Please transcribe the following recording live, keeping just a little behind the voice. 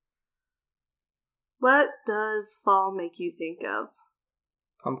What does fall make you think of?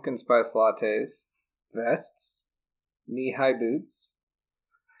 Pumpkin spice lattes, vests, knee-high boots.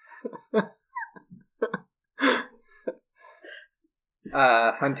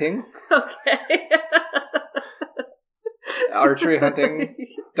 Hunting. Okay. Archery hunting,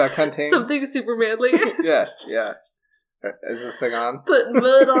 duck hunting. Something super manly. Yeah. Is this thing on? Putting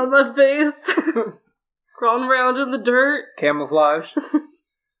mud on my face. Crawling around in the dirt. Camouflage.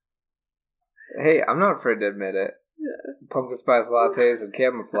 Hey, I'm not afraid to admit it. Yeah. Pumpkin spice lattes and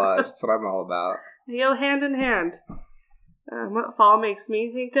camouflage. That's what I'm all about. They go hand in hand. What fall makes me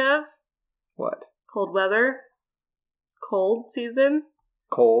think of? What? Cold weather. Cold season.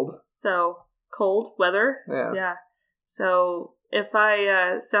 Cold. So, cold weather. Yeah. So, if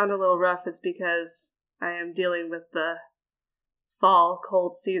I sound a little rough, it's because I am dealing with the fall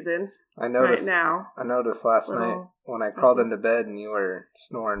cold season I noticed right now. I noticed last night when I crawled into bed and you were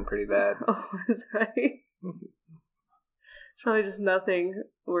snoring pretty bad. Oh, is that right? It's probably just nothing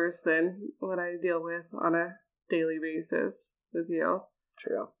worse than what I deal with on a daily basis with you.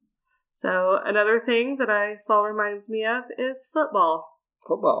 True. So, another thing that fall reminds me of is football.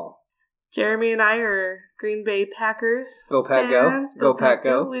 Football. Jeremy and I are Green Bay Packers Go Pack fans. Go Pack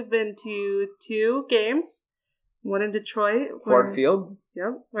Go. We've been to 2 games. One in Detroit. Ford Field.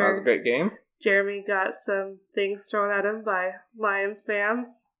 Yep. That was a great game. Jeremy got some things thrown at him by Lions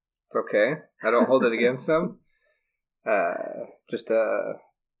fans. It's okay. I don't hold it against them. Just a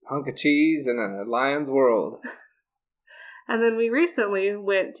hunk of cheese in a lion's world. And then we recently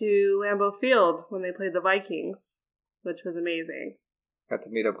went to Lambeau Field when they played the Vikings, which was amazing. Got to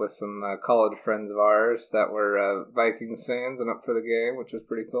meet up with some college friends of ours that were Vikings fans and up for the game, which was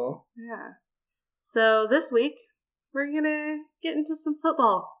pretty cool. Yeah. So this week, we're going to get into some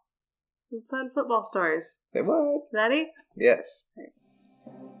football. Some fun football stories. Say what? Ready? Yes. Okay.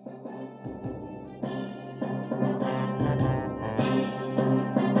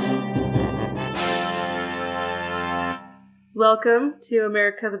 Welcome to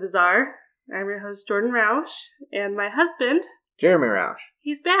America the Bizarre. I'm your host, Jordan Roush, and my husband, Jeremy Roush.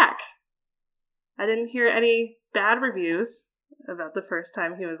 He's back. I didn't hear any bad reviews about the first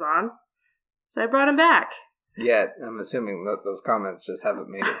time he was on, so I brought him back. Yet, I'm assuming that those comments just haven't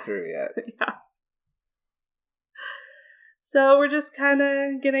made it through yet. Yeah. So we're just kind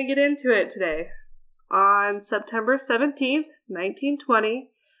of going to get into it today. On September 17th, 1920,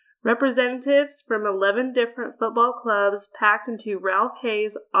 representatives from 11 different football clubs packed into Ralph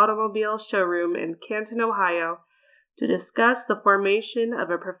Hayes Automobile Showroom in Canton, Ohio, to discuss the formation of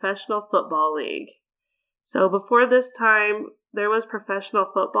a professional football league. So before this time, there was professional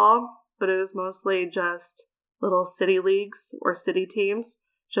football, but it was mostly just little city leagues or city teams,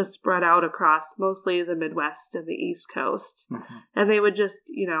 just spread out across mostly the Midwest and the East Coast. Mm-hmm. And they would just,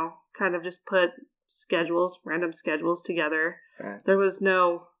 kind of just put random schedules together. Right. There was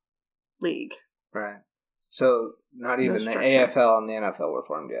no league. Right. So not even the AFL and the NFL were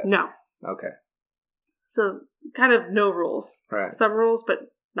formed yet? No. Okay. So kind of no rules. Right. Some rules, but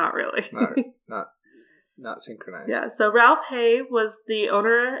not really. not synchronized. Yeah. So Ralph Hay was the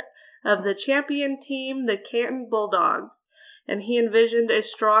owner of the champion team, the Canton Bulldogs, and he envisioned a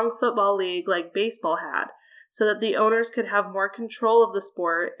strong football league like baseball had, so that the owners could have more control of the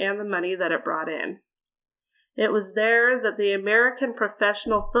sport and the money that it brought in. It was there that the American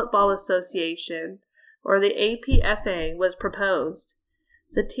Professional Football Association, or the APFA, was proposed.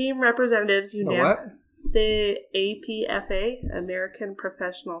 The team representatives The APFA, American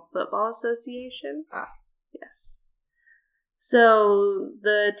Professional Football Association. Yes. So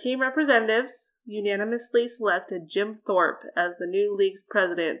the team representatives unanimously selected Jim Thorpe as the new league's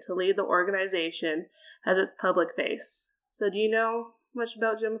president to lead the organization as its public face. So do you know much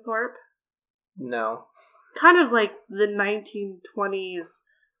about Jim Thorpe? No. Kind of like the 1920s,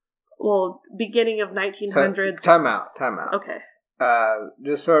 beginning of 1900s. So, time out. Okay.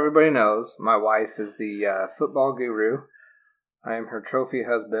 Just so everybody knows, my wife is the football guru. I am her trophy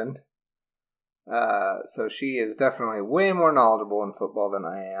husband. So she is definitely way more knowledgeable in football than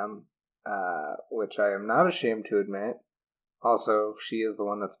I am, which I am not ashamed to admit. Also, she is the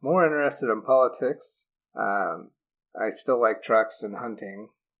one that's more interested in politics. I still like trucks and hunting,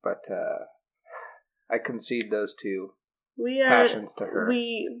 but I concede those two passions to her.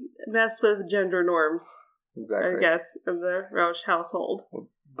 We mess with gender norms. Exactly. I guess, in the Roush household. We're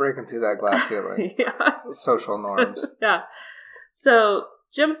breaking through that glass ceiling. Yeah. Social norms. Yeah. So,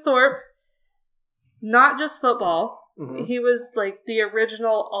 Jim Thorpe, not just football, mm-hmm. He was like the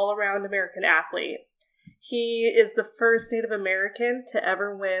original all-around American athlete. He is the first Native American to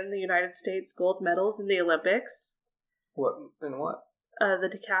ever win the United States gold medals in the Olympics. What? In what? The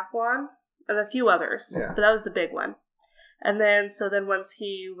decathlon. and a few others. Yeah. But that was the big one. And then once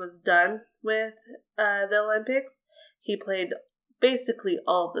he was done with the Olympics, he played basically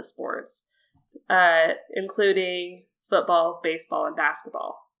all of the sports, including football, baseball, and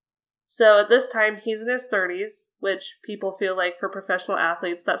basketball. So at this time, he's in his 30s, which people feel like for professional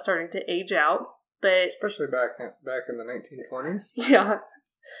athletes, that's starting to age out. But especially back in the 1920s. Yeah,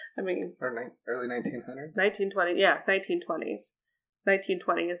 I mean, or early 1900s. 1920, yeah, 1920s.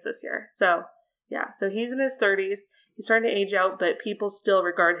 1920 is this year. So yeah, so he's in his 30s. He's starting to age out, but people still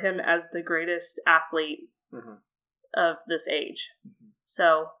regard him as the greatest athlete of this age.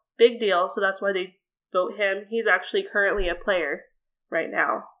 So big deal. So that's why they vote him. He's actually currently a player right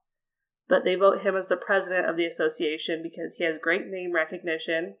now. But they vote him as the president of the association because he has great name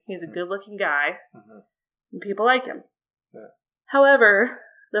recognition. He's a good-looking guy, and people like him. Yeah. However,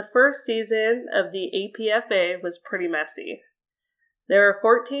 the first season of the APFA was pretty messy. There were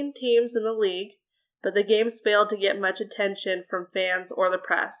 14 teams in the league, but the games failed to get much attention from fans or the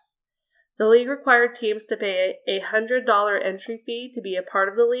press. The league required teams to pay a $100 entry fee to be a part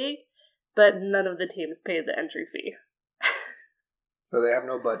of the league, but none of the teams paid the entry fee. So they have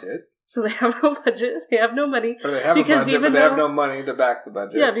no budget. So they have no budget. They have no money. Or they have a budget, but they have no money to back the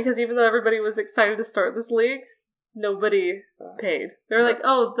budget. Yeah, because even though everybody was excited to start this league, nobody paid. They were like,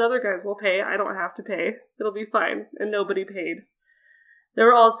 oh, the other guys will pay. I don't have to pay. It'll be fine. And nobody paid. There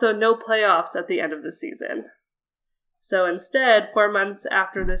were also no playoffs at the end of the season. So instead, 4 months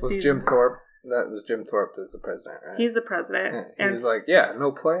after this season... Jim Thorpe. That was Jim Thorpe as the president, right? He's the president. Yeah, he was like, yeah,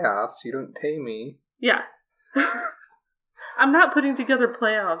 no playoffs. You don't pay me. Yeah. I'm not putting together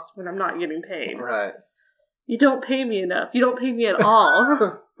playoffs when I'm not getting paid. Right. You don't pay me enough. You don't pay me at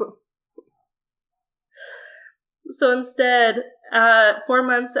all. So instead, 4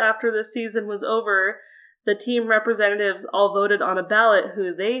 months after the season was over, the team representatives all voted on a ballot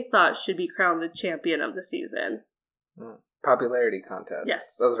who they thought should be crowned the champion of the season. Popularity contest.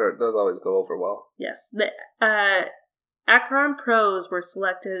 Yes. Those always go over well. Yes. The Akron Pros were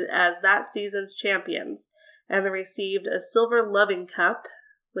selected as that season's champions, and they received a silver loving cup,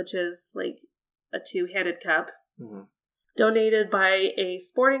 which is like a two-handed cup, donated by a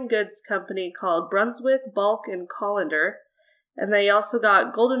sporting goods company called Brunswick, Bulk, and Colander. And they also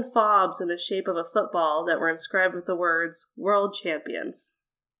got golden fobs in the shape of a football that were inscribed with the words World Champions.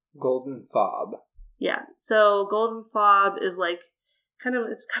 Golden fob. Yeah. So golden fob is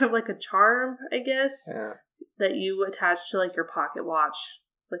it's kind of like a charm, I guess, that you attach to like your pocket watch.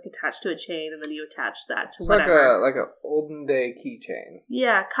 It's like attached to a chain, and then you attach that to it's whatever. Like a olden day keychain.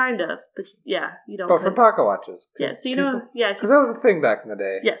 Yeah, kind of. But yeah, you don't. But for pocket watches. Yeah, so because that was a thing back in the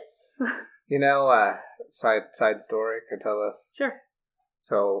day. Yes. Side story, can I tell this? Sure.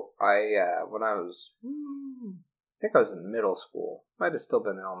 So when I was, I think I was in middle school. Might have still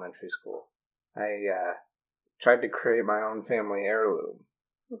been in elementary school. I tried to create my own family heirloom.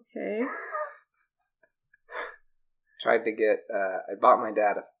 Okay. I bought my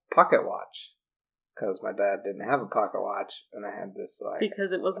dad a pocket watch. Because my dad didn't have a pocket watch, and I had this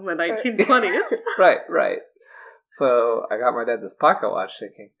because it was in the 1920s. Right. So I got my dad this pocket watch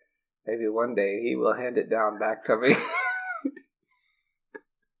thinking, maybe one day he will hand it down back to me.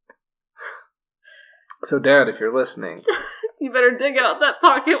 So, Dad, if you're listening... You better dig out that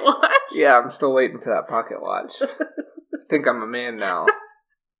pocket watch. Yeah, I'm still waiting for that pocket watch. I think I'm a man now.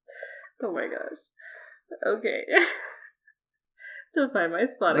 Oh my gosh. Okay. To find my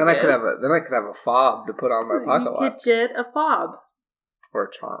spot then again. I could have a fob to put on my pocket watch. You could get a fob. Or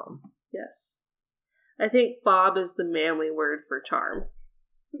a charm. Yes. I think fob is the manly word for charm.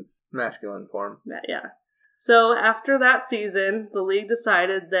 Masculine form. Yeah. So after that season, the league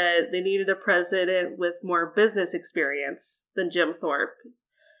decided that they needed a president with more business experience than Jim Thorpe.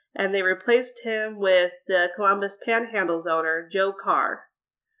 And they replaced him with the Columbus Panhandle's owner, Joe Carr.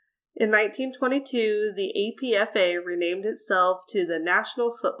 In 1922, the APFA renamed itself to the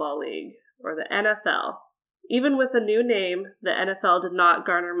National Football League, or the NFL. Even with the new name, the NFL did not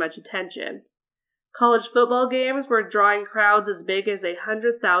garner much attention. College football games were drawing crowds as big as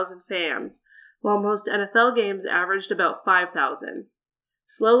 100,000 fans, while most NFL games averaged about 5,000.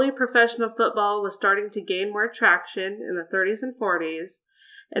 Slowly, professional football was starting to gain more traction in the 30s and 40s,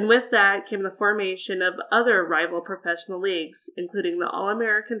 and with that came the formation of other rival professional leagues, including the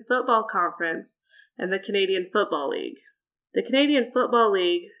All-American Football Conference and the Canadian Football League. The Canadian Football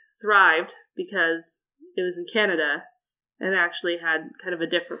League thrived because it was in Canada and actually had kind of a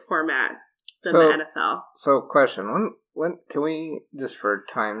different format than the NFL. So, question, when can we, just for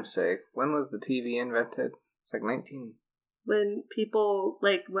time's sake, when was the TV invented? It's like 19... when people,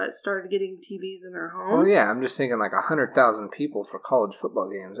 started getting TVs in their homes. Well, yeah, I'm just thinking 100,000 people for college football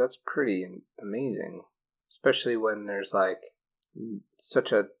games. That's pretty amazing. Especially when there's,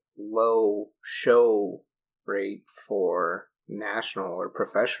 such a low show rate for national or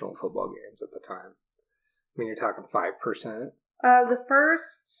professional football games at the time. I mean, you're talking 5%. The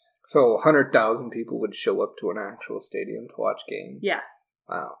first... So 100,000 people would show up to an actual stadium to watch games? Yeah.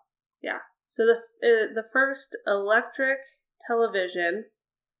 Wow. Yeah. So the first electric television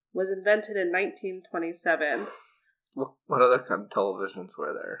was invented in 1927. What other kind of televisions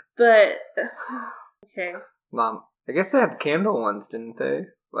were there? But, okay. I guess they had candle ones, didn't they?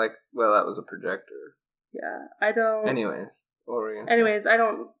 That was a projector. Yeah, I don't... Anyways, what were you gonna say?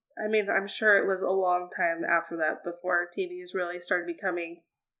 I'm sure it was a long time after that before TVs really started becoming...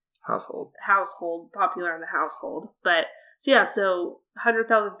 Household, popular in the household. But, so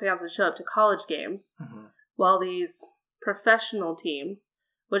 100,000 fans would show up to college games, while these professional teams,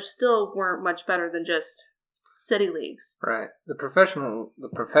 which still weren't much better than just city leagues. Right. The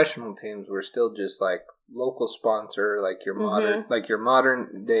professional teams were still just local sponsor, your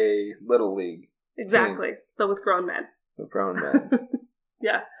modern day little league. Exactly, team. But with grown men.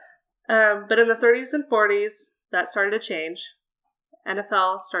 Yeah. But in the 30s and 40s, that started to change.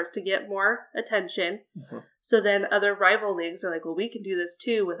 NFL starts to get more attention. So then other rival leagues are like, well, we can do this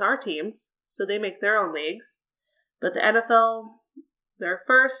too with our teams. So they make their own leagues. But the NFL, they're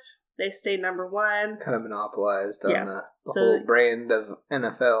first. They stay number one. Kind of monopolized on the whole brand of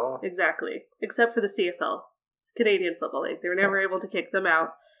NFL. Exactly. Except for the CFL, Canadian Football League. They were never able to kick them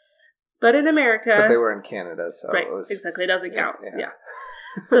out. But in America... But they were in Canada, so right, it was... exactly. It doesn't count. Yeah.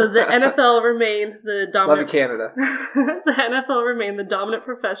 So the NFL remained the dominant... Love you, Canada. The NFL remained the dominant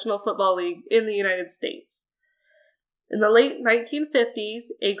professional football league in the United States. In the late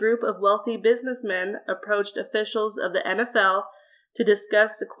 1950s, a group of wealthy businessmen approached officials of the NFL to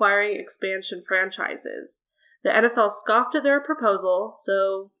discuss acquiring expansion franchises. The NFL scoffed at their proposal,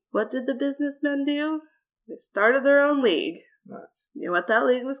 so what did the businessmen do? They started their own league. Nice. You know what that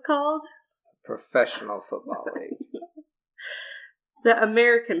league was called? Professional Football League. The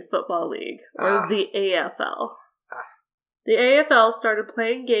American Football League, or the AFL. The AFL started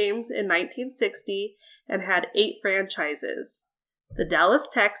playing games in 1960 and had 8 franchises. The Dallas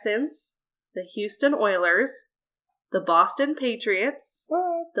Texans, the Houston Oilers, the Boston Patriots,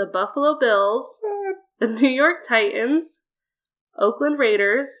 the Buffalo Bills, the New York Titans, Oakland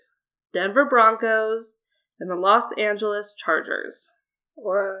Raiders, Denver Broncos, and the Los Angeles Chargers.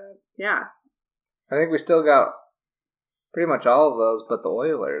 What? Yeah. I think we still got pretty much all of those but the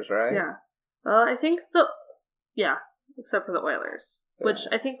Oilers, right? Yeah. Well, I think except for the Oilers. Yeah. Which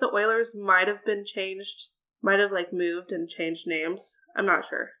I think the Oilers might have been changed, might have moved and changed names. I'm not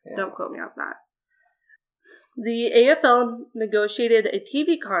sure. Yeah. Don't quote me on that. The AFL negotiated a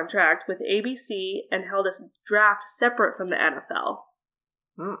TV contract with ABC and held a draft separate from the NFL.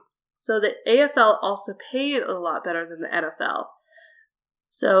 So the AFL also paid a lot better than the NFL.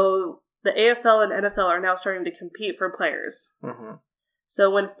 So the AFL and NFL are now starting to compete for players. So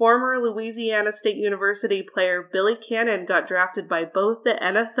when former Louisiana State University player Billy Cannon got drafted by both the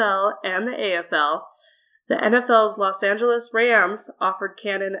NFL and the AFL, the NFL's Los Angeles Rams offered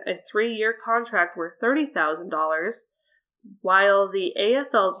Cannon a 3-year contract worth $30,000, while the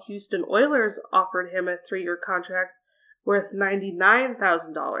AFL's Houston Oilers offered him a 3-year contract worth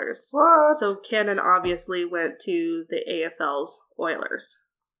 $99,000. What? So Cannon obviously went to the AFL's Oilers.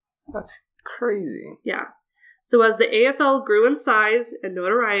 That's crazy. Yeah. So as the AFL grew in size and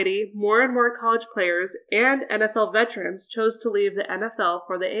notoriety, more and more college players and NFL veterans chose to leave the NFL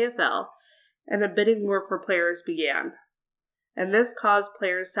for the AFL, and a bidding war for players began. And this caused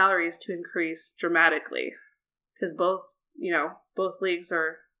players' salaries to increase dramatically, because both leagues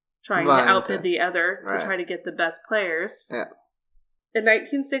are trying to outbid the other to try to get the best players. Yeah. In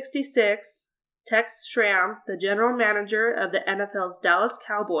 1966, Tex Schramm, the general manager of the NFL's Dallas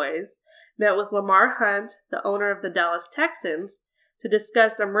Cowboys, met with Lamar Hunt, the owner of the Dallas Texans, to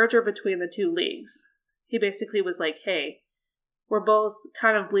discuss a merger between the two leagues. He basically was like, hey, we're both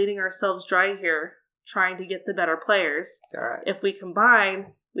kind of bleeding ourselves dry here, trying to get the better players. All right. If we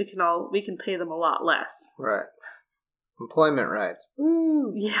combine, we can pay them a lot less. Right. Employment rights.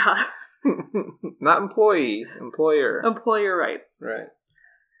 Woo! Yeah. Not employee, employer. Employer rights. Right.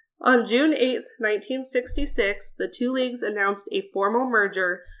 On June 8th, 1966, the two leagues announced a formal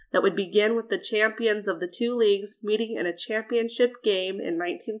merger that would begin with the champions of the two leagues meeting in a championship game in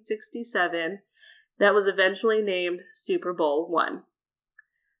 1967 that was eventually named Super Bowl I.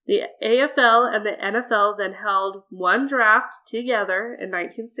 The AFL and the NFL then held one draft together in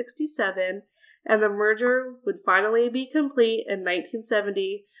 1967 and the merger would finally be complete in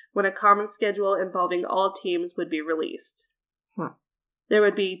 1970 when a common schedule involving all teams would be released. There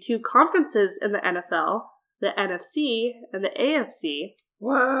would be 2 conferences in the NFL, the NFC and the AFC.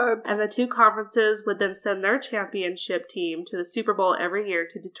 What? And the 2 conferences would then send their championship team to the Super Bowl every year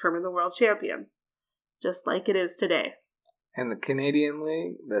to determine the world champions, just like it is today. And the Canadian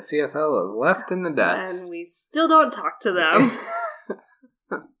League, the CFL, is left in the dust. And we still don't talk to them.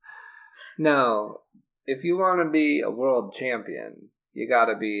 No, if you want to be a world champion, you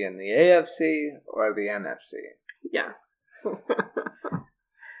got to be in the AFC or the NFC. Yeah.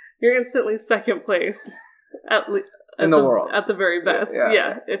 You're instantly second place in the world. At the very best.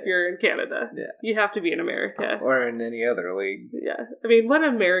 Yeah, if you're in Canada. Yeah. You have to be in America. Or in any other league. Yeah. I mean, what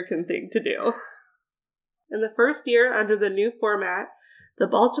an American thing to do. In the first year under the new format, the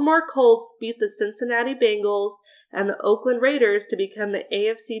Baltimore Colts beat the Cincinnati Bengals and the Oakland Raiders to become the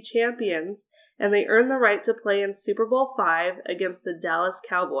AFC champions, and they earned the right to play in Super Bowl V against the Dallas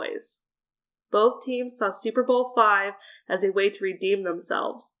Cowboys. Both teams saw Super Bowl V as a way to redeem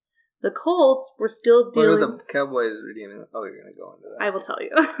themselves. The Colts were still dealing... What are the Cowboys redeeming? Oh, you're going to go into that. I will tell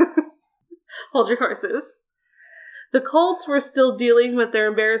you. Hold your horses. The Colts were still dealing with their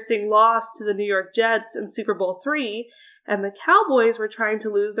embarrassing loss to the New York Jets in Super Bowl III, and the Cowboys were trying to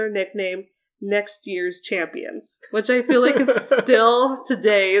lose their nickname, Next Year's Champions, which I feel like is still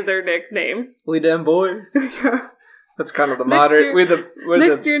today their nickname. We them boys. That's kind of the next modern...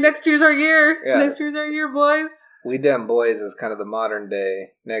 Year, next year's our year. Yeah. Next year's our year, boys. We them boys is kind of the modern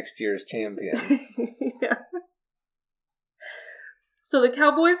day Next Year's Champions. Yeah. So the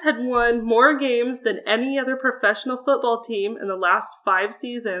Cowboys had won more games than any other professional football team in the last 5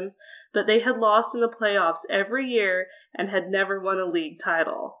 seasons, but they had lost in the playoffs every year and had never won a league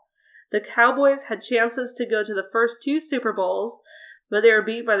title. The Cowboys had chances to go to the first 2 Super Bowls, but they were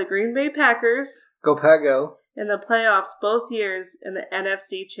beat by the Green Bay Packers. Go Pack Go. In the playoffs both years in the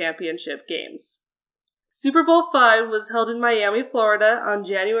NFC Championship games. Super Bowl V was held in Miami, Florida on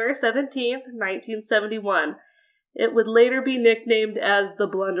January 17th, 1971. It would later be nicknamed as the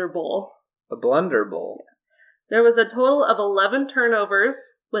Blunder Bowl. The Blunder Bowl. There was a total of 11 turnovers,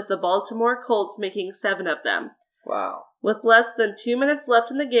 with the Baltimore Colts making 7 of them. Wow. With less than 2 minutes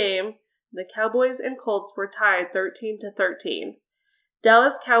left in the game, the Cowboys and Colts were tied 13-13.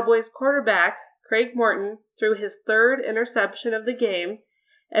 Dallas Cowboys quarterback Craig Morton threw his 3rd interception of the game,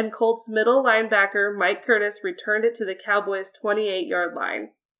 and Colts middle linebacker Mike Curtis returned it to the Cowboys' 28-yard line.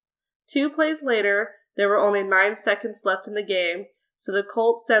 2 plays later, there were only 9 seconds left in the game, so the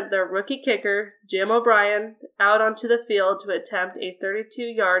Colts sent their rookie kicker, Jim O'Brien, out onto the field to attempt a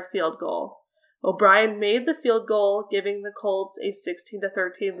 32-yard field goal. O'Brien made the field goal, giving the Colts a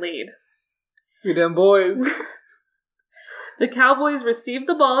 16-13 lead. We them boys. The Cowboys received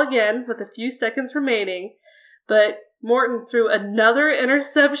the ball again with a few seconds remaining, but Morton threw another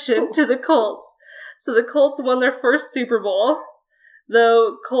interception to the Colts. So the Colts won their first Super Bowl,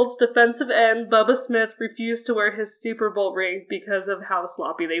 though Colts defensive end Bubba Smith refused to wear his Super Bowl ring because of how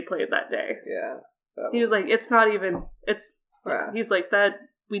sloppy they played that day. Yeah. He was like, he's like, that,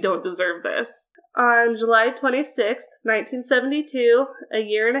 we don't deserve this. On July 26th, 1972, a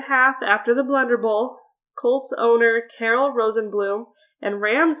year and a half after the Blunder Bowl, Colts owner Carroll Rosenblum and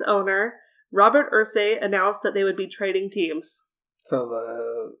Rams owner Robert Irsay announced that they would be trading teams. So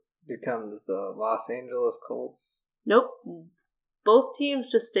becomes the Los Angeles Colts? Nope. Both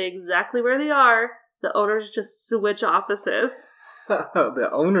teams just stay exactly where they are. The owners just switch offices. The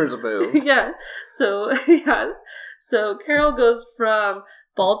owners move. Yeah. So Carroll goes from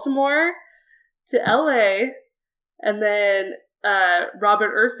Baltimore to LA, and then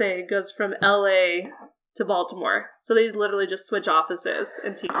Robert Irsay goes from LA to Baltimore. So they literally just switch offices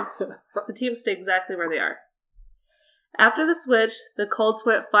and teams. The teams stay exactly where they are. After the switch, the Colts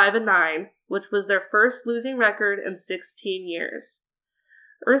went 5-9, which was their first losing record in 16 years.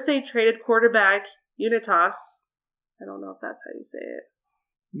 Irsay traded quarterback Unitas. I don't know if that's how you say it.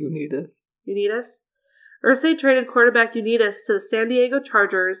 Unitas? Irsay traded quarterback Unitas to the San Diego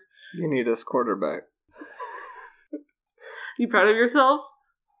Chargers. Unitas quarterback. You proud of yourself?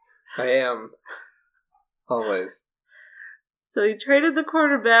 I am. Always. So he traded the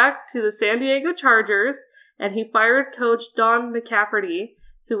quarterback to the San Diego Chargers, and he fired coach Don McCafferty,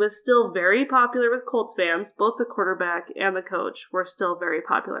 who was still very popular with Colts fans. Both the quarterback and the coach were still very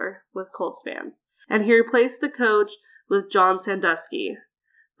popular with Colts fans. And he replaced the coach with John Sandusky.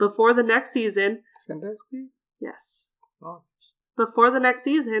 Before the next season... Sandusky? Yes. Oh. Before the next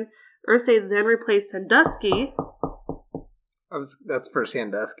season, Irsay then replaced Sandusky... That's for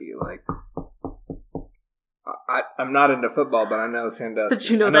Sandusky, like... I'm not into football, but I know Sandusky. But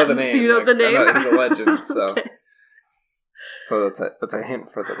you know I know that, the name. You know the name? I know he's a legend, so... Okay. So that's a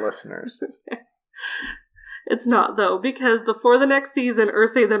hint for the listeners. It's not, though, because before the next season,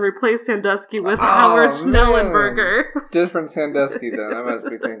 Irsay then replaced Sandusky with Howard Schnellenberger. Different Sandusky, then, I must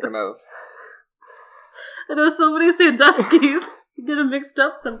be thinking of. I know so many Sanduskys. You get them mixed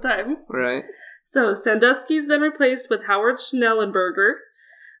up sometimes. Right. So, Sandusky's then replaced with Howard Schnellenberger,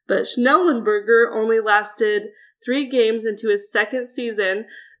 but Schnellenberger only lasted 3 games into his second season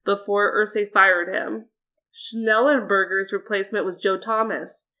before Irsay fired him. Schnellenberger's replacement was Joe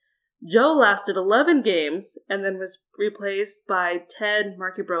Thomas. Joe lasted 11 games and then was replaced by Ted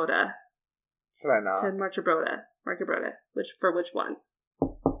Marchibroda. Should I not? Ted Marchibroda. For which one?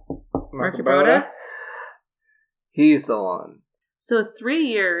 Marchibroda? He's the one. So 3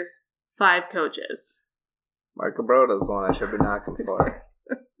 years, 5 coaches. Marchibroda's the one I should be knocking for.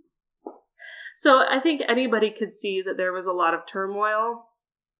 So I think anybody could see that there was a lot of turmoil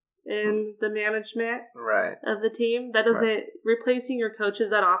in the management of the team. That doesn't, replacing your coaches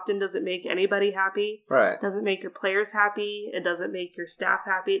that often doesn't make anybody happy. Right. Doesn't make your players happy. It doesn't make your staff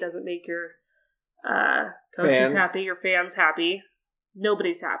happy. It doesn't make your coaches happy, your fans happy.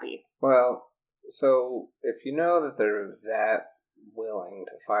 Nobody's happy. Well, so if you know that they're that willing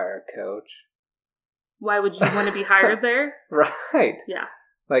to fire a coach, why would you want to be hired there? Right. Yeah.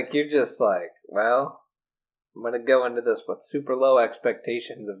 Like, you're just like, well, I'm going to go into this with super low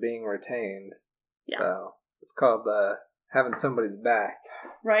expectations of being retained. Yeah. So, it's called having somebody's back.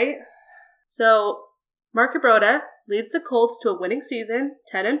 Right? So, Marchibroda leads the Colts to a winning season,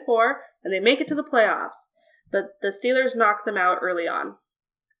 10-4, and they make it to the playoffs. But the Steelers knock them out early on.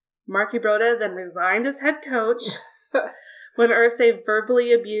 Marchibroda then resigned as head coach when Irsay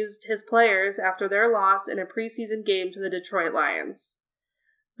verbally abused his players after their loss in a preseason game to the Detroit Lions.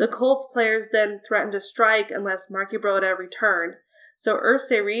 The Colts players then threatened to strike unless Marchibroda returned, so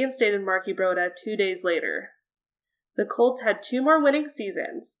Irsay reinstated Marchibroda 2 days later. The Colts had 2 more winning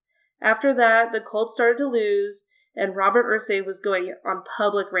seasons. After that, the Colts started to lose, and Robert Irsay was going on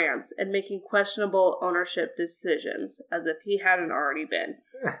public rants and making questionable ownership decisions, as if he hadn't already been.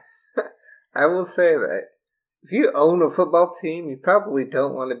 I will say that if you own a football team, you probably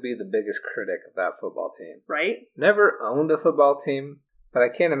don't want to be the biggest critic of that football team. Right? Never owned a football team. But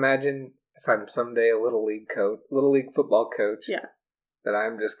I can't imagine if I'm someday a Little League football coach, that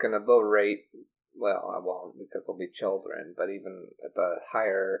I'm just going to berate, well, I won't because they'll be children, but even at the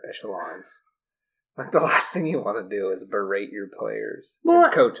higher echelons. Like, the last thing you want to do is berate your players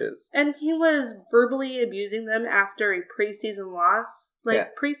and coaches. And he was verbally abusing them after a preseason loss.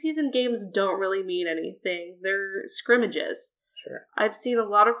 Preseason games don't really mean anything. They're scrimmages. Sure. I've seen a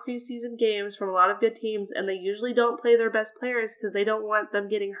lot of preseason games from a lot of good teams, and they usually don't play their best players because they don't want them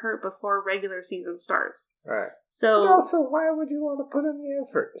getting hurt before regular season starts. Right. So, but also, why would you want to put in the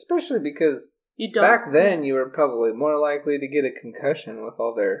effort? Especially because back then you were probably more likely to get a concussion with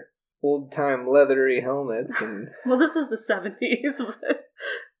all their old-time leathery helmets. And well, this is the 70s, but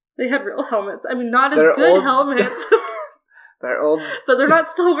they had real helmets. I mean, not as good helmets. They're old. But they're not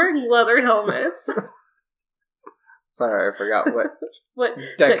still wearing leather helmets. Sorry, I forgot what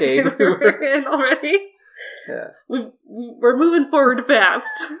decade we were in already. Yeah. We're moving forward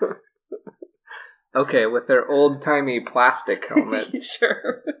fast. Okay, with their old-timey plastic helmets.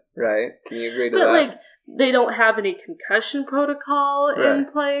 Sure. Right? Can you agree to that? But, like, they don't have any concussion protocol in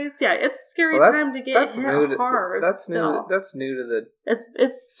place. Yeah, it's a scary time to get hit hard. That's new to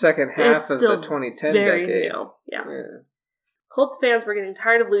the second half of the 2010 very decade. New. Yeah. Colts fans were getting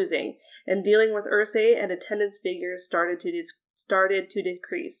tired of losing, and dealing with Irsay and attendance figures started to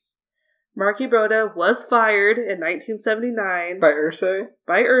decrease. Marchibroda was fired in 1979. By Irsay?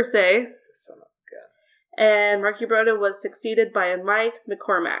 By Irsay. Son of a gun. And Marchibroda was succeeded by Mike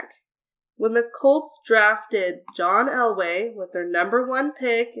McCormack. When the Colts drafted John Elway with their number 1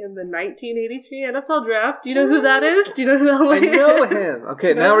 pick in the 1983 NFL draft, do you know who that is? Do you know who Elway is? I know him.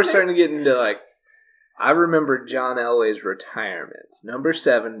 Okay, now we're starting to get into, like, I remember John Elway's retirement. Number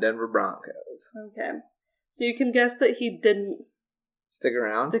 7, Denver Broncos. Okay. So you can guess that he didn't stick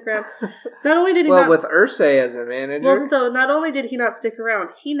around. Not only did he not... Well, with Irsay as a manager. Well, so not only did he not stick around,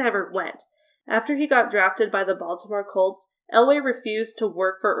 he never went. After he got drafted by the Baltimore Colts, Elway refused to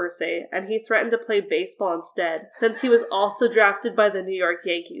work for Irsay, and he threatened to play baseball instead, since he was also drafted by the New York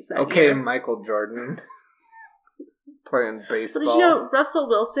Yankees that year. Michael Jordan. Playing baseball. So did you know Russell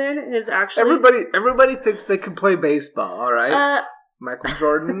Wilson is actually... Everybody thinks they can play baseball, all right? Michael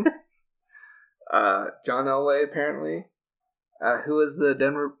Jordan. John Elway, apparently. Who was the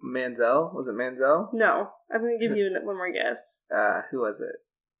Denver... Manziel? Was it Manziel? No. I'm going to give you one more guess. Who was it?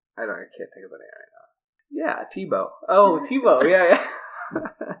 I can't think of the name right now. Yeah, Tebow. Oh, Tebow. Yeah.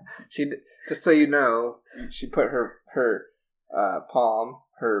 She, just so you know, she put her palm,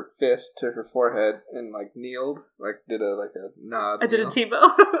 her fist to her forehead and like kneeled, like did a nod. I did a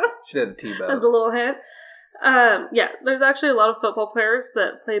Tebow. She did a Tebow. As a little hint. Yeah, there's actually a lot of football players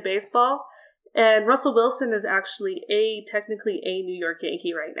that play baseball. And Russell Wilson is actually technically a New York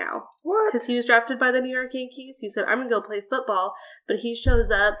Yankee right now. What? Because he was drafted by the New York Yankees. He said, I'm going to go play football. But he shows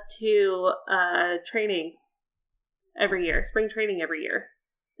up to training every year, spring training every year.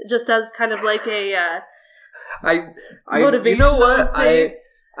 Just as kind of like a motivational you know what? thing.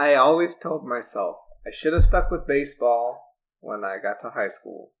 I always told myself I should have stuck with baseball when I got to high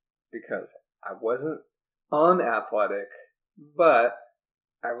school because I wasn't unathletic, but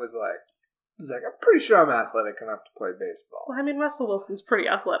I was like, I'm pretty sure I'm athletic enough to play baseball. Well, I mean, Russell Wilson's pretty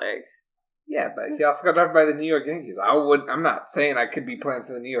athletic. Yeah, but he also got drafted by the New York Yankees. I'm not saying I could be playing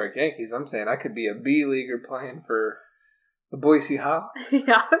for the New York Yankees. I'm saying I could be a B-leaguer playing for the Boise Hawks.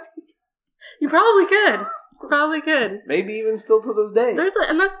 Yeah. You probably could. Probably could. Maybe even still to this day. And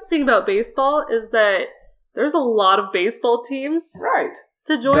that's the thing about baseball is that there's a lot of baseball teams. Right.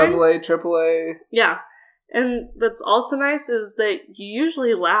 To join. AA, AAA. Yeah. And that's also nice is that you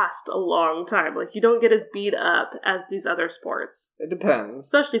usually last a long time. Like, you don't get as beat up as these other sports. It depends.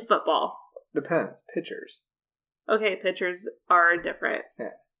 Especially football. Depends. Pitchers. Okay, pitchers are different.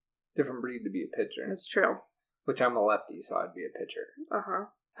 Yeah. Different breed to be a pitcher. That's true. Which I'm a lefty, so I'd be a pitcher. Uh-huh.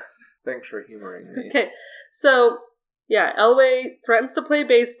 Thanks for humoring me. Okay. So, yeah, Elway threatens to play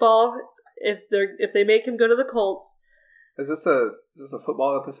baseball if they make him go to the Colts. Is this a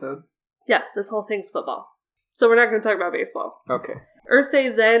football episode? Yes, this whole thing's football. So we're not going to talk about baseball. Okay.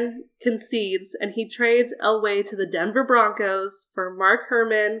 Irsay then concedes, and he trades Elway to the Denver Broncos for Mark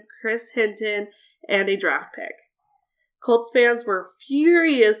Herman, Chris Hinton, and a draft pick. Colts fans were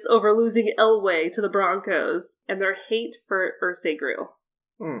furious over losing Elway to the Broncos, and their hate for Irsay grew.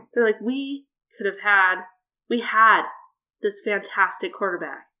 They're like, we had this fantastic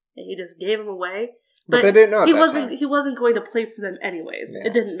quarterback, and he just gave him away. But they didn't know he wasn't going to play for them anyways. Yeah.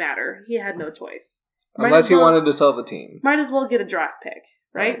 It didn't matter. He had no choice. Unless he wanted to sell the team. Might as well get a draft pick,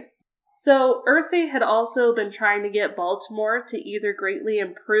 right? So Irsay had also been trying to get Baltimore to either greatly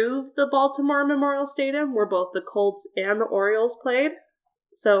improve the Baltimore Memorial Stadium, where both the Colts and the Orioles played.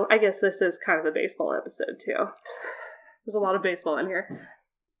 So I guess this is kind of a baseball episode, too. There's a lot of baseball in here.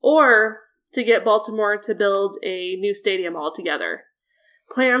 Or to get Baltimore to build a new stadium altogether.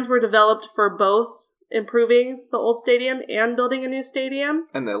 Plans were developed for both improving the old stadium and building a new stadium.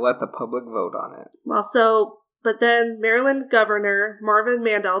 And they let the public vote on it. Well, but then Maryland Governor Marvin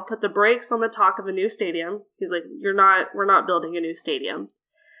Mandel put the brakes on the talk of a new stadium. He's like, we're not building a new stadium.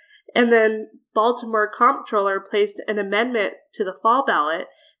 And then Baltimore Comptroller placed an amendment to the fall ballot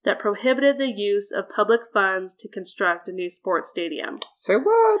that prohibited the use of public funds to construct a new sports stadium. Say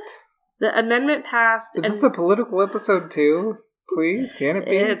what? The amendment passed. Is this a political episode too? Please, can it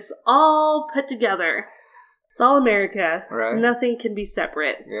be? It's all put together. It's all America. Right. Nothing can be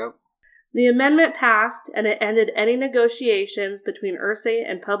separate. Yep. The amendment passed, and it ended any negotiations between Irsay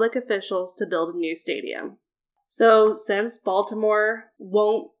and public officials to build a new stadium. So, since Baltimore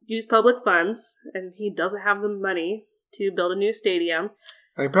won't use public funds, and he doesn't have the money to build a new stadium...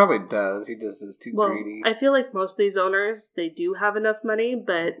 He probably does. He just is too greedy. I feel like most of these owners, they do have enough money,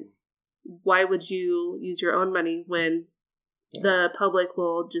 but why would you use your own money when... Yeah. The public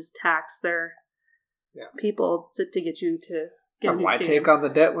will just tax their people to get you to get a new why stadium. Take on the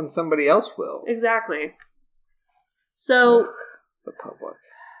debt when somebody else will? Exactly. So... the public.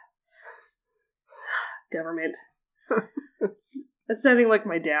 Government. It's sounding like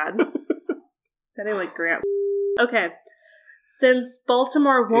my dad. Sounding like Grant. Okay. Since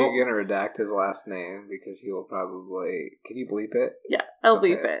Baltimore won't... You're going to redact his last name because he will probably... Can you bleep it? Yeah, I'll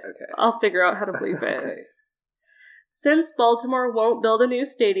bleep it. Okay. I'll figure out how to bleep it. Okay. Since Baltimore won't build a new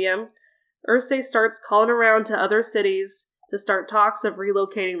stadium, Irsay starts calling around to other cities to start talks of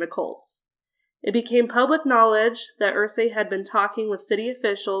relocating the Colts. It became public knowledge that Irsay had been talking with city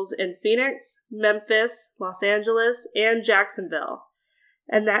officials in Phoenix, Memphis, Los Angeles, and Jacksonville,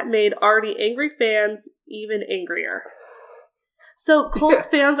 and that made already angry fans even angrier. So Colts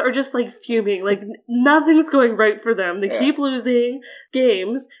fans are just like fuming, like nothing's going right for them. They keep losing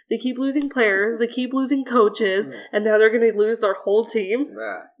games, they keep losing players, they keep losing coaches, and now they're going to lose their whole team.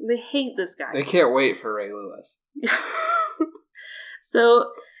 Yeah. They hate this guy. They can't wait for Ray Lewis. So,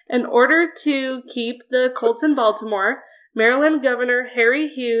 in order to keep the Colts in Baltimore, Maryland Governor Harry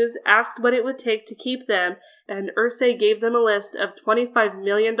Hughes asked what it would take to keep them, and Irsay gave them a list of $25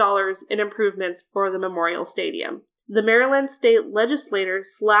 million in improvements for the Memorial Stadium. The Maryland state legislature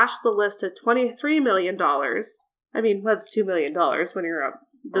slashed the list to $23 million. I mean, that's $2 million when you're up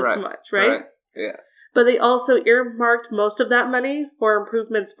this much, right? Yeah. But they also earmarked most of that money for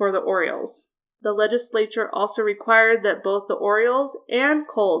improvements for the Orioles. The legislature also required that both the Orioles and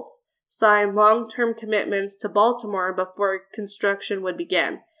Colts sign long-term commitments to Baltimore before construction would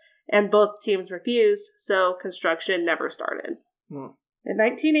begin. And both teams refused, so construction never started. In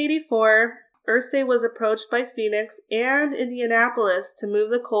 1984, Irsay was approached by Phoenix and Indianapolis to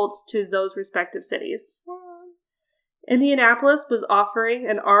move the Colts to those respective cities. Indianapolis was offering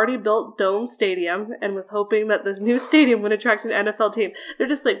an already built dome stadium and was hoping that the new stadium would attract an NFL team. They're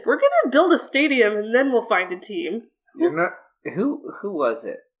just like, we're going to build a stadium and then we'll find a team. You're not. Who was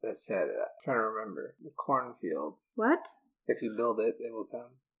it that said that? I'm trying to remember. The cornfields. What? If you build it, they will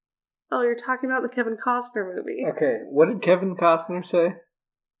come. Oh, you're talking about the Kevin Costner movie. Okay, what did Kevin Costner say?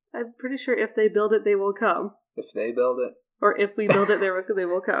 I'm pretty sure if they build it, they will come. If they build it? Or if we build it, they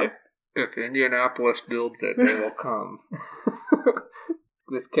will come. If Indianapolis builds it, they will come.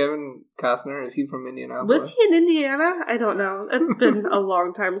 Was Kevin Costner, is he from Indianapolis? Was he in Indiana? I don't know. It's been a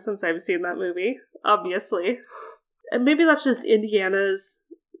long time since I've seen that movie, obviously. And maybe that's just Indiana's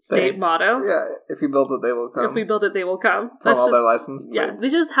state motto. Yeah, if you build it, they will come. If we build it, they will come. That's all their license plates. Yeah, they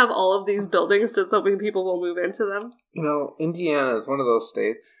just have all of these buildings just hoping people will move into them. You know, Indiana is one of those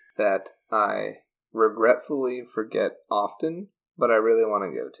states that I regretfully forget often, but I really want to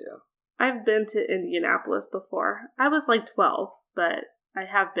go to. I've been to Indianapolis before. I was like 12, but I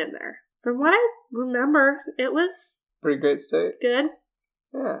have been there. From what I remember, it was... Pretty great state? Good.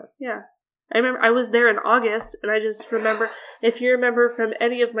 Yeah. Yeah. I remember I was there in August, and I just remember, if you remember from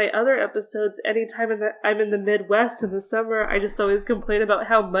any of my other episodes, anytime I'm in the Midwest in the summer, I just always complain about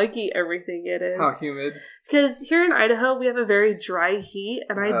how muggy everything it is. How humid. Because here in Idaho, we have a very dry heat,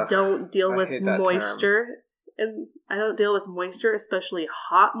 and I don't deal with moisture. And I don't deal with moisture, especially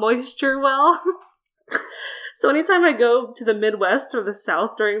hot moisture, well. So anytime I go to the Midwest or the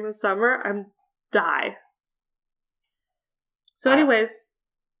South during the summer, I'm die. So anyways...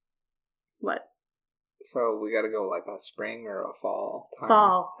 What? So we gotta go like a spring or a fall time?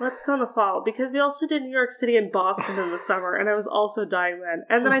 Fall. Let's go in the fall. Because we also did New York City and Boston in the summer, and I was also dying then.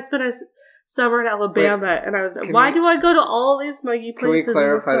 And then I spent a summer in Alabama, and I was like, why do I go to all these muggy places in the summer?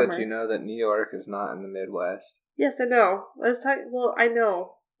 Can we clarify that you know that New York is not in the Midwest? Yes, I know. I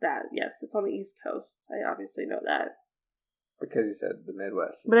know that. Yes, it's on the East Coast. I obviously know that. Because you said the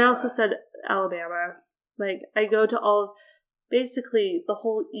Midwest. But I also said Alabama. Like, I go to basically the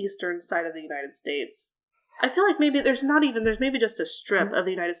whole eastern side of the United States. I feel like maybe there's maybe just a strip of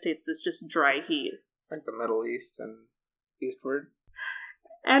the United States that's just dry heat. Like the Middle East and eastward?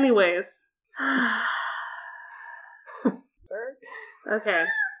 Anyways. Sorry? Okay.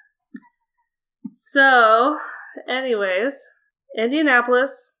 So, anyways,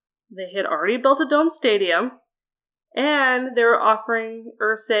 Indianapolis, they had already built a dome stadium, and they were offering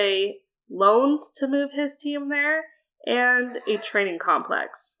Irsay loans to move his team there, and a training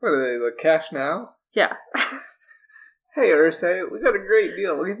complex. What are they, like cash now? Yeah. Hey, Irsay, we got a great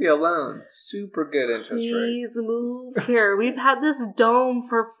deal. We'll give you a loan. Super good interest rate. Please move here. We've had this dome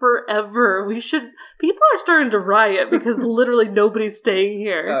for forever. People are starting to riot because literally nobody's staying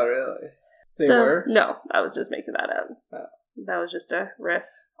here. Oh, really? They were? No, I was just making that up. Oh. That was just a riff.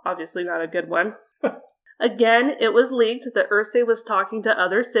 Obviously not a good one. Again, it was leaked that Irsay was talking to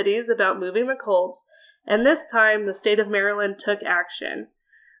other cities about moving the Colts, and this time the state of Maryland took action.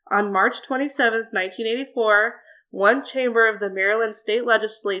 On March 27, 1984, one chamber of the Maryland state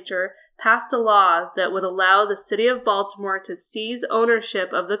legislature passed a law that would allow the city of Baltimore to seize ownership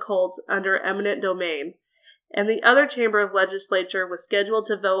of the Colts under eminent domain, and the other chamber of legislature was scheduled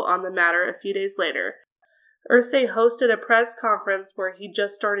to vote on the matter a few days later. Irsay hosted a press conference where he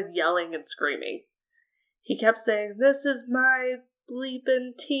just started yelling and screaming. He kept saying, "This is my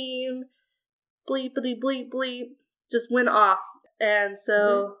bleepin' team, bleepity bleep bleep," just went off. And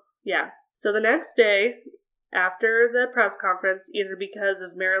so, So the next day, after the press conference, either because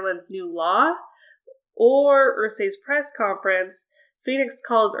of Maryland's new law or Irsay's press conference, Phoenix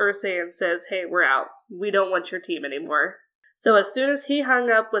calls Irsay and says, "Hey, we're out. We don't want your team anymore." So as soon as he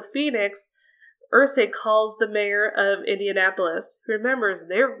hung up with Phoenix, Irsay calls the mayor of Indianapolis, who remembers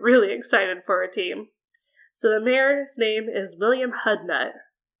they're really excited for a team. So the mayor's name is William Hudnut,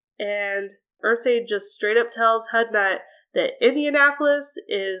 and Irsay just straight up tells Hudnut that Indianapolis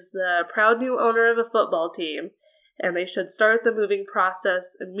is the proud new owner of a football team, and they should start the moving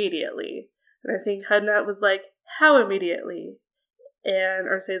process immediately. And I think Hudnut was like, "How immediately?" And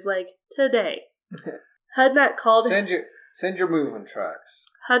Irsay's like, "Today." Hudnut called... Send your moving trucks.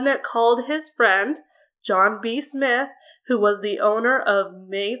 Hudnut called his friend, John B. Smith, who was the owner of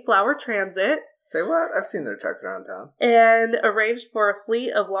Mayflower Transit. Say what? I've seen their truck around town. And arranged for a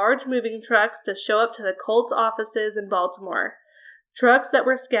fleet of large moving trucks to show up to the Colts offices in Baltimore. Trucks that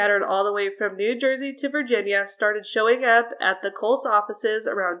were scattered all the way from New Jersey to Virginia started showing up at the Colts offices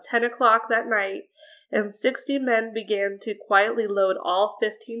around 10 o'clock that night, and 60 men began to quietly load all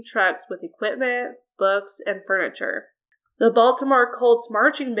 15 trucks with equipment, books, and furniture. The Baltimore Colts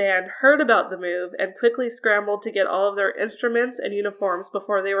marching band heard about the move and quickly scrambled to get all of their instruments and uniforms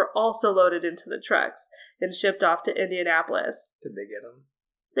before they were also loaded into the trucks and shipped off to Indianapolis. Did they get them?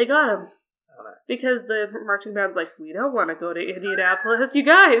 They got them. Because the marching band's like, we don't want to go to Indianapolis. You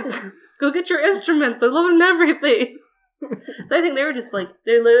guys, go get your instruments. They're loading everything. So I think they were just like,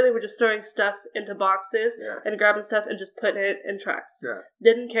 they literally were just throwing stuff into boxes and grabbing stuff and just putting it in trucks. Yeah.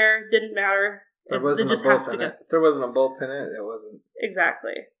 Didn't care, didn't matter. There wasn't a bolt in it. If there wasn't a bolt in it, it wasn't.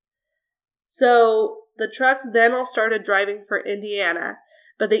 Exactly. So the trucks then all started driving for Indiana,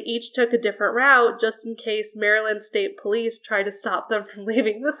 but they each took a different route just in case Maryland State Police tried to stop them from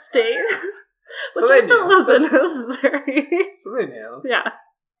leaving the state. Which I thought wasn't necessary. So they knew. Yeah.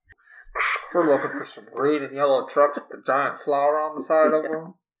 We're looking for some green and yellow trucks with a giant flower on the side of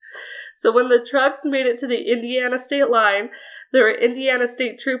them. So when the trucks made it to the Indiana state line, there were Indiana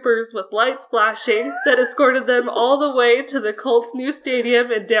State troopers with lights flashing that escorted them all the way to the Colts' new stadium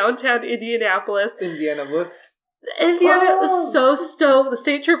in downtown Indianapolis. Indiana was so stoked. The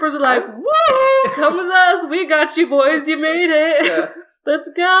state troopers were like, woo! Come with us. We got you, boys. You made it. Yeah. Let's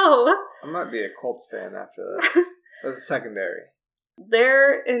go. I might be a Colts fan after this. That's secondary.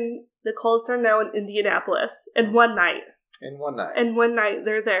 The Colts are now in Indianapolis in one night. In one night. And one night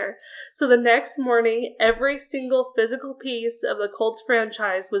they're there. So the next morning, every single physical piece of the Colts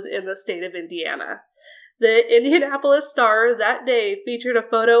franchise was in the state of Indiana. The Indianapolis Star that day featured a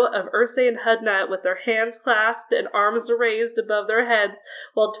photo of Irsay and Hudnut with their hands clasped and arms raised above their heads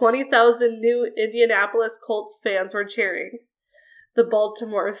while 20,000 new Indianapolis Colts fans were cheering. The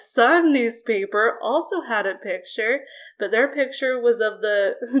Baltimore Sun newspaper also had a picture, but their picture was of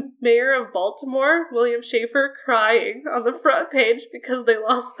the mayor of Baltimore, William Schaefer, crying on the front page because they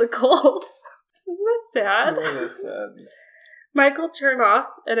lost the Colts. Isn't that sad? That is sad. Michael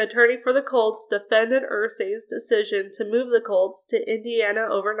Chernoff, an attorney for the Colts, defended Irsay's decision to move the Colts to Indiana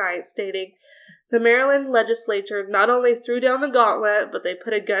overnight, stating, "The Maryland legislature not only threw down the gauntlet, but they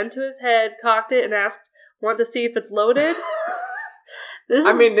put a gun to his head, cocked it, and asked, 'Want to see if it's loaded?'"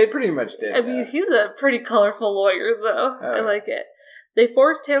 They pretty much did. I mean, he's a pretty colorful lawyer, though. I like it. They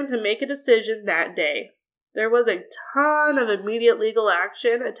forced him to make a decision that day. There was a ton of immediate legal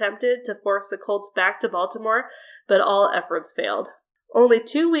action attempted to force the Colts back to Baltimore, but all efforts failed. Only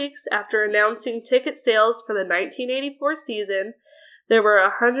 2 weeks after announcing ticket sales for the 1984 season, there were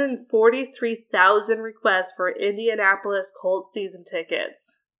 143,000 requests for Indianapolis Colts season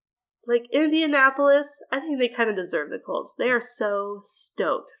tickets. Like, Indianapolis, I think they kind of deserve the Colts. They are so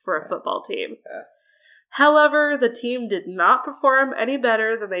stoked for a football team. Yeah. However, the team did not perform any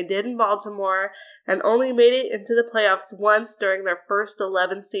better than they did in Baltimore and only made it into the playoffs once during their first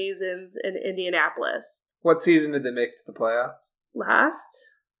 11 seasons in Indianapolis. What season did they make to the playoffs? Last?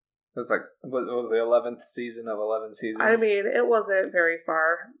 It was the 11th season of 11 seasons? I mean, it wasn't very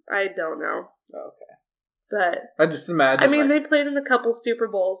far. I don't know. Oh, okay. But I just imagine. they played in a couple Super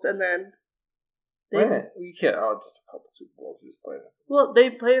Bowls and then. You can't. Just a couple Super Bowls. You just played it. Well, they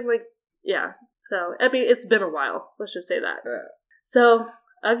played yeah. So, I mean, it's been a while. Let's just say that. Yeah. So,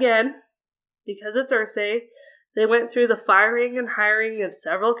 again, because it's Irsay, they went through the firing and hiring of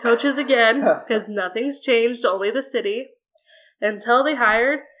several coaches again, because nothing's changed, only the city, until they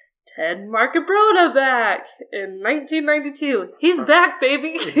hired Ted Marcabrota back in 1992. He's back,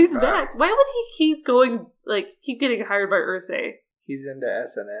 baby. He's back. Why would he keep getting hired by Irsay? He's into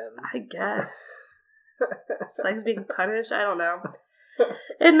S&M. I guess. Just likes being punished. I don't know.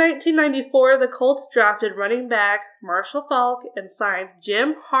 In 1994, the Colts drafted running back Marshall Faulk and signed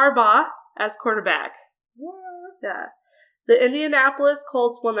Jim Harbaugh as quarterback. What? Yeah. The Indianapolis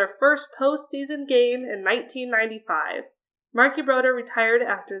Colts won their first postseason game in 1995. Marcabrota retired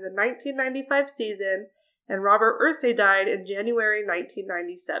after the 1995 season, and Robert Irsay died in January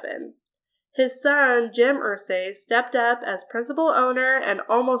 1997. His son, Jim Irsay, stepped up as principal owner and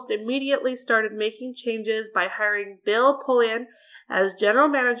almost immediately started making changes by hiring Bill Polian as general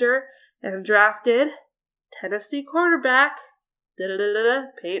manager and drafted Tennessee quarterback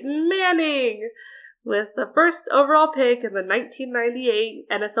Peyton Manning with the first overall pick in the 1998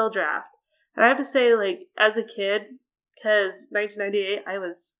 NFL draft. And I have to say, as a kid, because 1998, I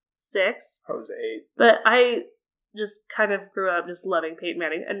was 6. I was 8. But I just kind of grew up just loving Peyton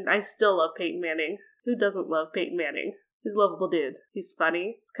Manning, and I still love Peyton Manning. Who doesn't love Peyton Manning? He's a lovable dude. He's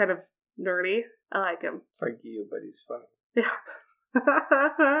funny. He's kind of nerdy. I like him. It's like you, but he's funny. Yeah.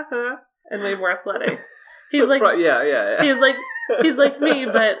 And way more athletic. He's like yeah. He's like me,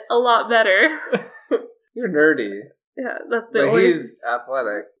 but a lot better. You're nerdy. Yeah, that's the but only. He's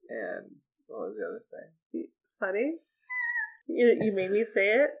athletic, and what was the other thing? Funny. You made me say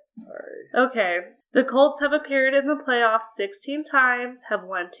it. Sorry. Okay. The Colts have appeared in the playoffs 16 times, have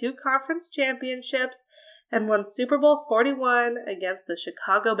won 2 conference championships, and won Super Bowl 41 against the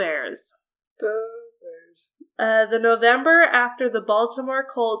Chicago Bears. The November after the Baltimore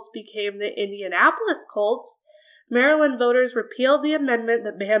Colts became the Indianapolis Colts, Maryland voters repealed the amendment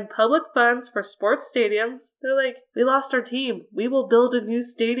that banned public funds for sports stadiums. They're like, we lost our team. We will build a new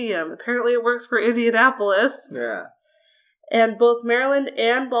stadium. Apparently it works for Indianapolis. Yeah. And both Maryland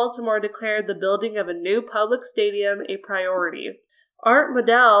and Baltimore declared the building of a new public stadium a priority. Art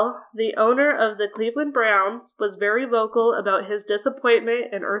Modell, the owner of the Cleveland Browns, was very vocal about his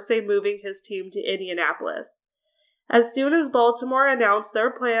disappointment in Irsay moving his team to Indianapolis. As soon as Baltimore announced their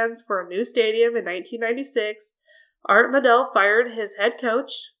plans for a new stadium in 1996, Art Modell fired his head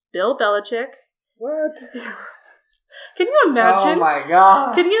coach, Bill Belichick. What? Can you imagine? Oh my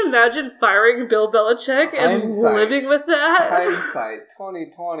god. Can you imagine firing Bill Belichick and living with that? Hindsight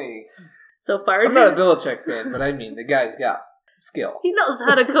 2020. So fired I'm not a Belichick fan, but I mean, the guy's got skill. He knows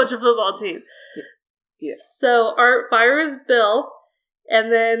how to coach a football team. Yeah. So Art fires Bill,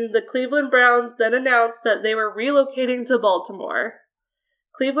 and then the Cleveland Browns then announced that they were relocating to Baltimore.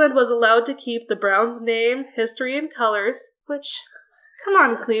 Cleveland was allowed to keep the Browns' name, history, and colors, which, come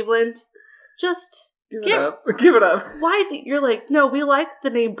on, Cleveland. Just Give it up. Why you're like, no, we like the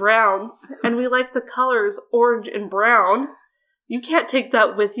name Browns, and we like the colors orange and brown. You can't take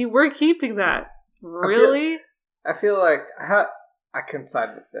that with you. We're keeping that. Really? I feel like I can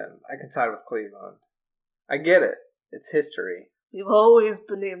side with them. I can side with Cleveland. I get it. It's history. We've always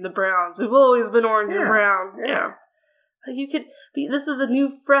been named the Browns. We've always been orange and brown. Yeah. You could be. This is a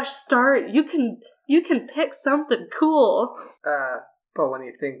new, fresh start. You can pick something cool. But when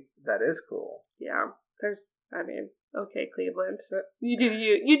you think that is cool, yeah. Okay, Cleveland. You do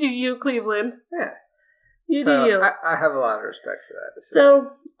you. You do you, Cleveland. Yeah. You do you. I have a lot of respect for that.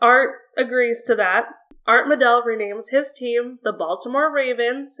 So Art agrees to that. Art Modell renames his team the Baltimore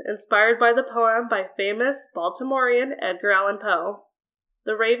Ravens, inspired by the poem by famous Baltimorean Edgar Allan Poe.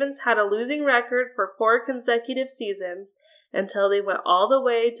 The Ravens had a losing record for 4 consecutive seasons until they went all the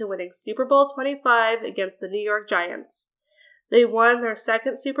way to winning Super Bowl 25 against the New York Giants. They won their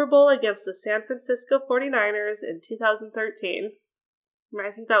second Super Bowl against the San Francisco 49ers in 2013.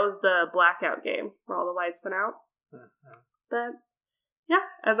 I think that was the blackout game where all the lights went out. Mm-hmm. But yeah,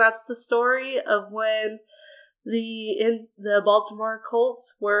 and that's the story of when the Baltimore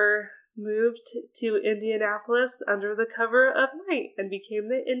Colts were moved to Indianapolis under the cover of night and became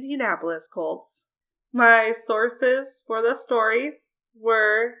the Indianapolis Colts. My sources for the story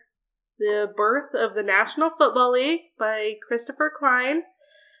were The Birth of the National Football League by Christopher Klein,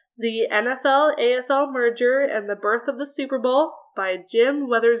 The NFL-AFL Merger and the Birth of the Super Bowl by Jim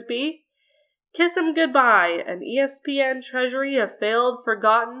Weathersby, Kiss 'Em Goodbye, an ESPN treasury of failed,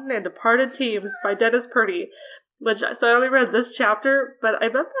 forgotten, and departed teams by Dennis Purdy. So I only read this chapter, but I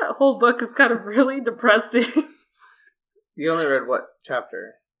bet that whole book is kind of really depressing. You only read what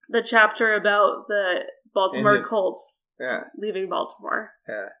chapter? The chapter about the Baltimore Colts leaving Baltimore.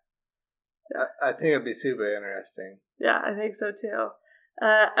 Yeah. I think it'd be super interesting. Yeah, I think so too.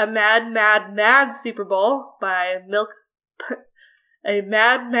 A Mad, Mad, Mad Super Bowl by A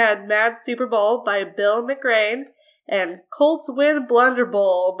Mad, Mad, Mad Super Bowl by Bill McRae, and Colts Win Blunder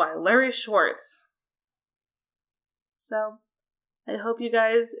Bowl by Larry Schwartz. So, I hope you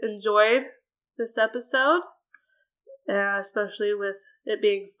guys enjoyed this episode, especially with it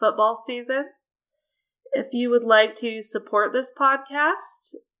being football season. If you would like to support this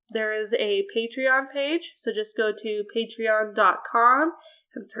podcast, there is a Patreon page, so just go to patreon.com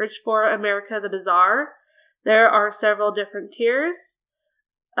and search for America the Bizarre. There are several different tiers.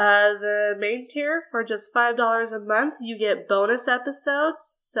 The main tier, for just $5 a month, you get bonus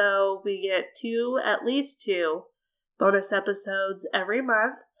episodes. So we get at least two bonus episodes every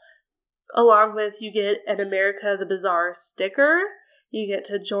month. Along with, you get an America the Bizarre sticker. You get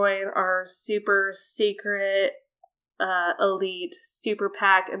to join our super secret, elite Super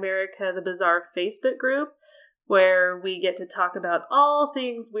PAC America the Bizarre Facebook group, where we get to talk about all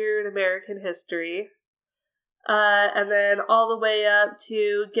things weird American history. And then all the way up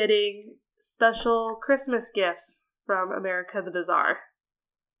to getting special Christmas gifts from America the Bizarre.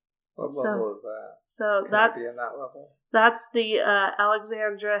 What level is that? So Can I be in that level? That's the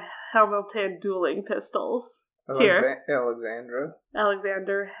Alexandra Hamilton dueling pistols tier.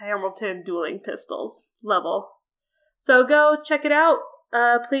 Alexander Hamilton dueling pistols level. So go check it out.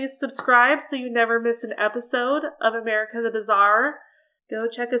 Please subscribe so you never miss an episode of America the Bizarre. Go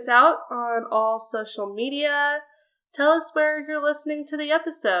check us out on all social media. Tell us where you're listening to the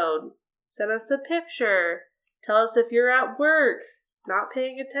episode. Send us a picture. Tell us if you're at work, not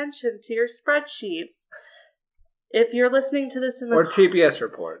paying attention to your spreadsheets. If you're listening to this in the TPS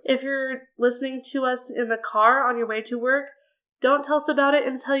reports. If you're listening to us in the car on your way to work, don't tell us about it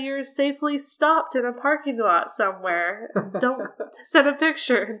until you're safely stopped in a parking lot somewhere. Don't send a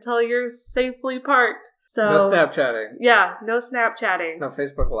picture until you're safely parked. So no Snapchatting. Yeah, no Snapchatting. No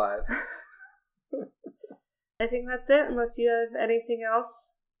Facebook Live. I think that's it, unless you have anything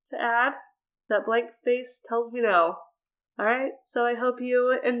else to add. That blank face tells me no. Alright, so I hope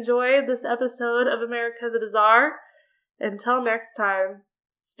you enjoyed this episode of America the Bizarre. Until next time,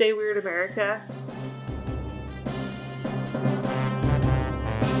 stay weird, America.